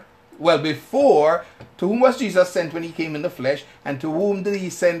before? To whom was Jesus sent when he came in the flesh? And to whom did he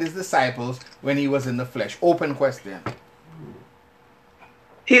send his disciples when he was in the flesh? Open question.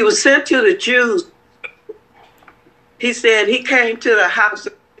 He was sent to the Jews. He said he came to the house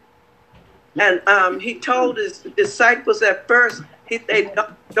and he told his disciples at first, he said,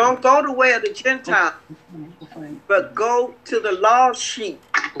 don't go the way of the Gentiles, but go to the lost sheep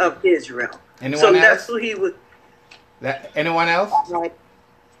of Israel. Anyone else? That's who he was. Anyone else? Right.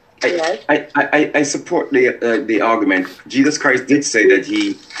 I support the argument. Jesus Christ did say that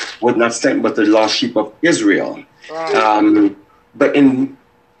he was not sent but the lost sheep of Israel. Right. But in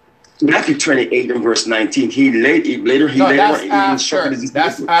Matthew 28 and verse 19,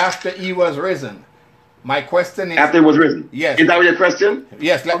 that's after he was risen. My question is... After he was risen? Yes. Is that your question?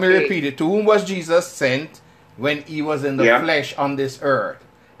 Yes, let me repeat it. To whom was Jesus sent when he was in the flesh on this earth?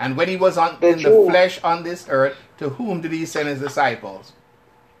 And when he was in the flesh on this earth, to whom did he send his disciples?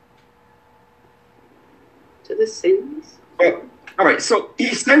 To the sinners. All right, so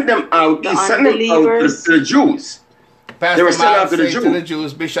he sent them out. He sent them out to the Jews. They were sent out to the Jews. To the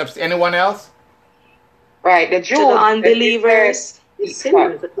Jews, bishops. Anyone else? Right, the Jews. To the unbelievers. The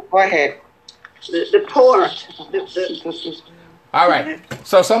sinners. Go ahead. The poor. All right.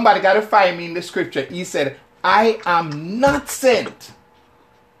 So somebody got to find me in the scripture. He said, I am not sent.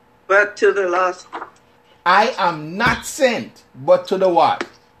 But to the lost. I am not sent, but to the what?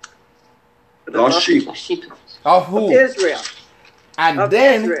 Lost sheep. Of who? Israel. And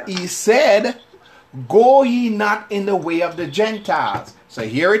then he said, go ye not in the way of the Gentiles. So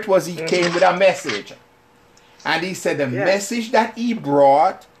here it was, he came with a message. And he said, the message that he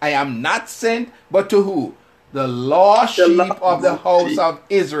brought, I am not sent, but to who? The lost sheep of the house of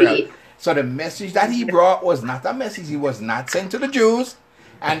Israel. So the message that he brought was not a message. He was not sent to the Jews,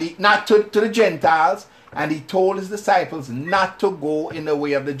 and not to the Gentiles. And he told his disciples not to go in the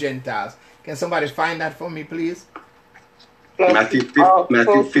way of the Gentiles. Can somebody find that for me, please? Matthew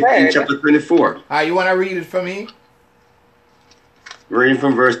 15, chapter 24. You want to read it for me? Reading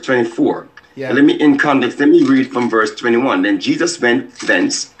from verse 24. Yeah. Let me read from verse 21. Then Jesus went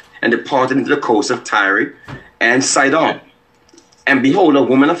thence and departed into the coast of Tyre and Sidon. And behold, a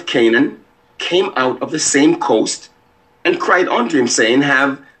woman of Canaan came out of the same coast and cried unto him, saying,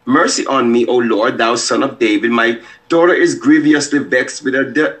 have mercy on me, O Lord, thou son of David. My daughter is grievously vexed with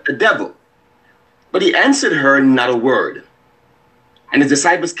a devil. But he answered her not a word. And his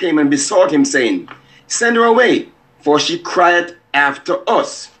disciples came and besought him, saying, send her away, for she crieth after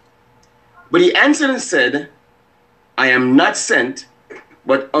us. But he answered and said, I am not sent,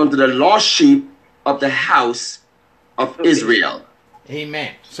 but unto the lost sheep of the house of Israel.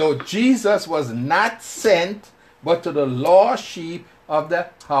 Amen. So Jesus was not sent, but to the lost sheep of the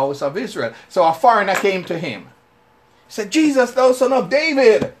house of Israel. So a foreigner came to him. He said, Jesus, thou son of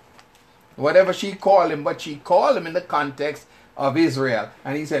David. Whatever she called him, but she called him in the context of Israel.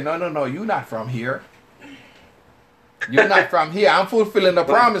 And he said, no, you're not from here. You're not from here. I'm fulfilling the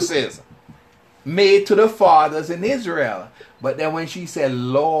promises made to the fathers in Israel. But then when she said,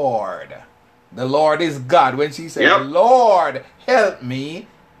 Lord, the Lord is God. When she said, Lord, help me,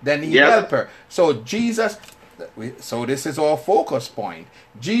 then he helped her. So Jesus, so this is our focus point.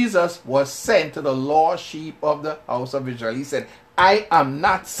 Jesus was sent to the lost sheep of the house of Israel. He said, I am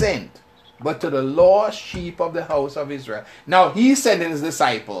not sent, but to the lost sheep of the house of Israel. Now he sent his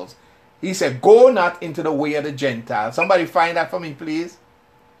disciples. He said, go not into the way of the Gentiles. Somebody find that for me, please.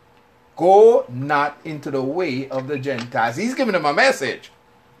 Go not into the way of the Gentiles. He's giving them a message.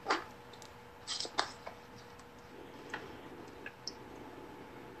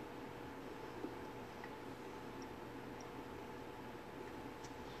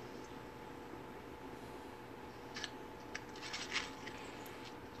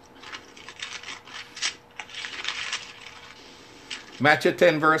 Matthew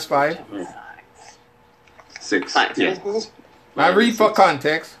 10, verse 5. 6. Five. Yes. I read for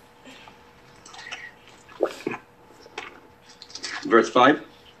context. Verse 5.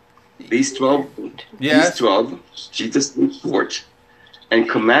 These 12, Yes. these 12, Jesus went forth and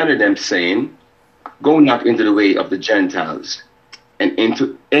commanded them, saying, Go not into the way of the Gentiles, and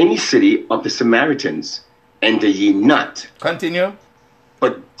into any city of the Samaritans enter ye not. Continue.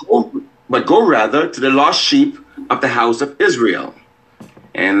 But go rather to the lost sheep of the house of Israel.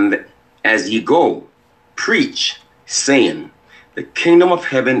 And as ye go, preach, saying, the kingdom of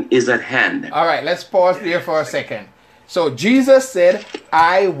heaven is at hand. All right, let's pause there for a second. So Jesus said,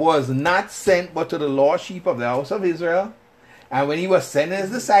 I was not sent but to the lost sheep of the house of Israel. And when he was sending his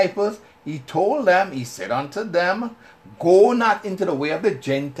disciples, he told them, he said unto them, go not into the way of the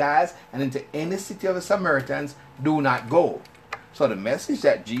Gentiles, and into any city of the Samaritans do not go. So the message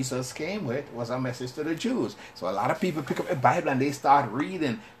that Jesus came with was a message to the Jews. So a lot of people pick up the Bible and they start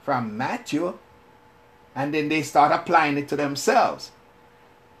reading from Matthew, and then they start applying it to themselves.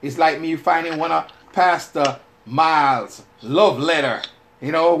 It's like me finding one of Pastor Miles' love letter,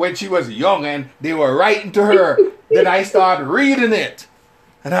 you know, when she was young and they were writing to her. Then I start reading it.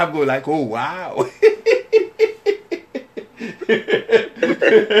 And I'm going like, oh, wow.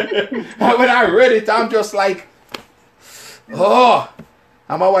 And when I read it, I'm just like, oh.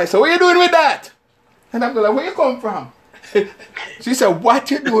 And my wife said, what are you doing with that? And I'm going like, where you come from? She said, what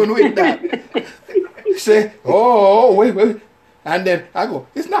you doing with that? She said, oh, wait. And then I go,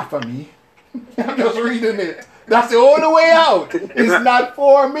 it's not for me. I'm just reading it. That's the only way out. It's not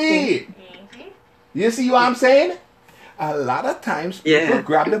for me. You see what I'm saying? A lot of times people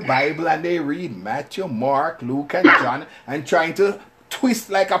grab the Bible and they read Matthew, Mark, Luke, and John and trying to twist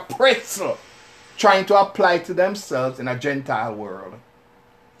like a pretzel, trying to apply to themselves in a Gentile world.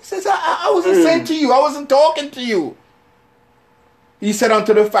 He says, I wasn't sent to you. I wasn't talking to you. He said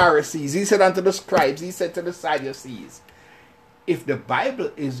unto the Pharisees, he said unto the scribes, he said to the Sadducees, if the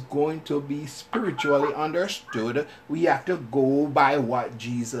Bible is going to be spiritually understood, we have to go by what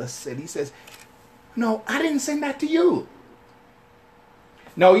Jesus said. He says, no, I didn't send that to you.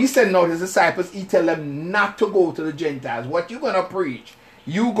 No, he said no to his disciples. He tell them not to go to the Gentiles. What you going to preach?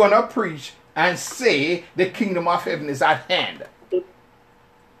 You going to preach and say the kingdom of heaven is at hand.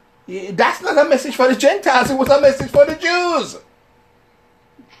 That's not a message for the Gentiles. It was a message for the Jews.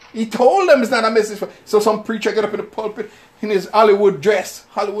 He told them it's not a message for... So some preacher get up in the pulpit in his Hollywood dress,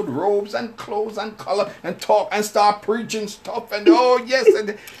 Hollywood robes and clothes and color and talk and start preaching stuff and oh yes.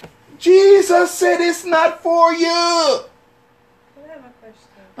 And Jesus said it's not for you. I have a question.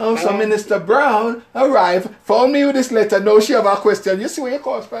 Oh, so Minister Brown arrived, found me with this letter. No, she have a question. You see what you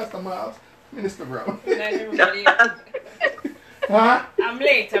call Pastor Miles? Minister Brown. Good night, everybody. Huh? I'm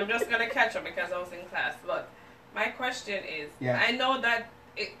late. I'm just going to catch up because I was in class. But my question is, I know that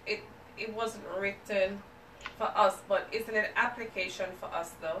it wasn't written for us, but isn't it an application for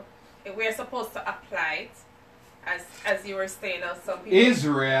us though? If we're supposed to apply it, as you were saying, some people...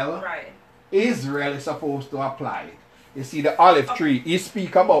 Israel. Right. Israel is supposed to apply it. You see the olive tree. He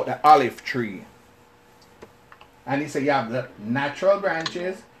speak about the olive tree. And he said you have the natural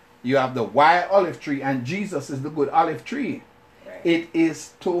branches, you have the wild olive tree, and Jesus is the good olive tree. Right. It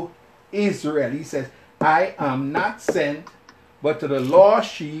is to Israel. He says, I am not sent, but to the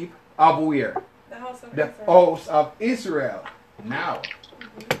lost sheep of where? The house of the Israel. House of Israel. Now.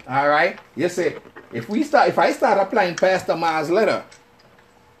 All right. You see, if I start applying Pastor Miles' letter,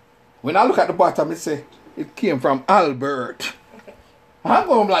 when I look at the bottom, it say it came from Albert. I'm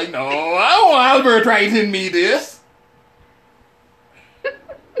going like, no, I don't want Albert writing me this.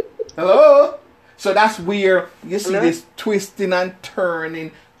 Hello? So that's where you see this twisting and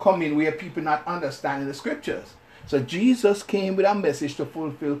turning coming where people not understanding the scriptures. So Jesus came with a message to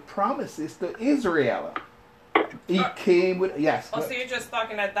fulfill promises to Israel. He came with so you're just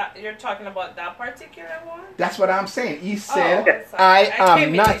talking you're talking about that particular one? That's what I'm saying. He said, I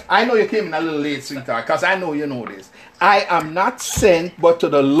am not. I know you came in a little late, sweetheart, because I know you know this. I am not sent but to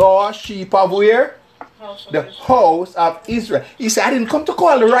the lost sheep of where? The house of Israel. He said, I didn't come to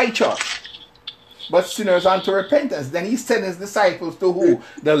call the righteous, but sinners unto repentance. Then he sent his disciples to who?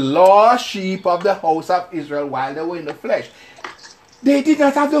 The lost sheep of the house of Israel while they were in the flesh. They did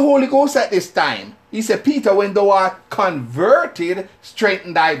not have the Holy Ghost at this time. He said, Peter, when thou art converted,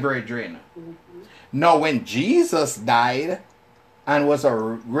 strengthen thy brethren. Now when Jesus died and was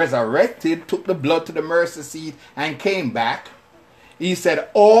resurrected, took the blood to the mercy seat and came back, he said,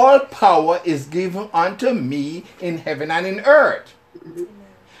 all power is given unto me in heaven and in earth.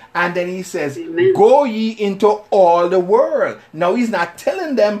 And then he says, go ye into all the world. Now he's not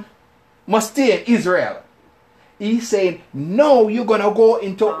telling them, must stay in Israel. He's saying, no, you're going to go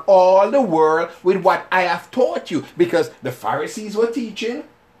into all the world with what I have taught you. Because the Pharisees were teaching,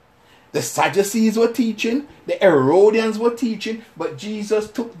 the Sadducees were teaching, the Herodians were teaching, but Jesus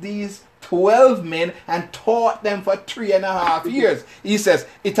took these 12 men and taught them for 3.5 years. He says,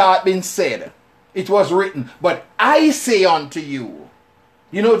 it hath been said, It was written. But I say unto you.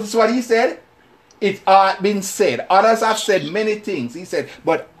 You notice what he said? It hath been said. Others have said many things. He said,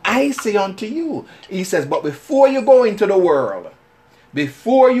 but I say unto you. He says, but before you go into the world,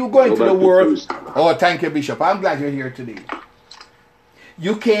 oh, thank you, Bishop. I'm glad you're here today.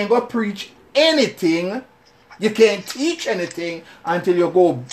 You can't go preach anything. You can't teach anything until you go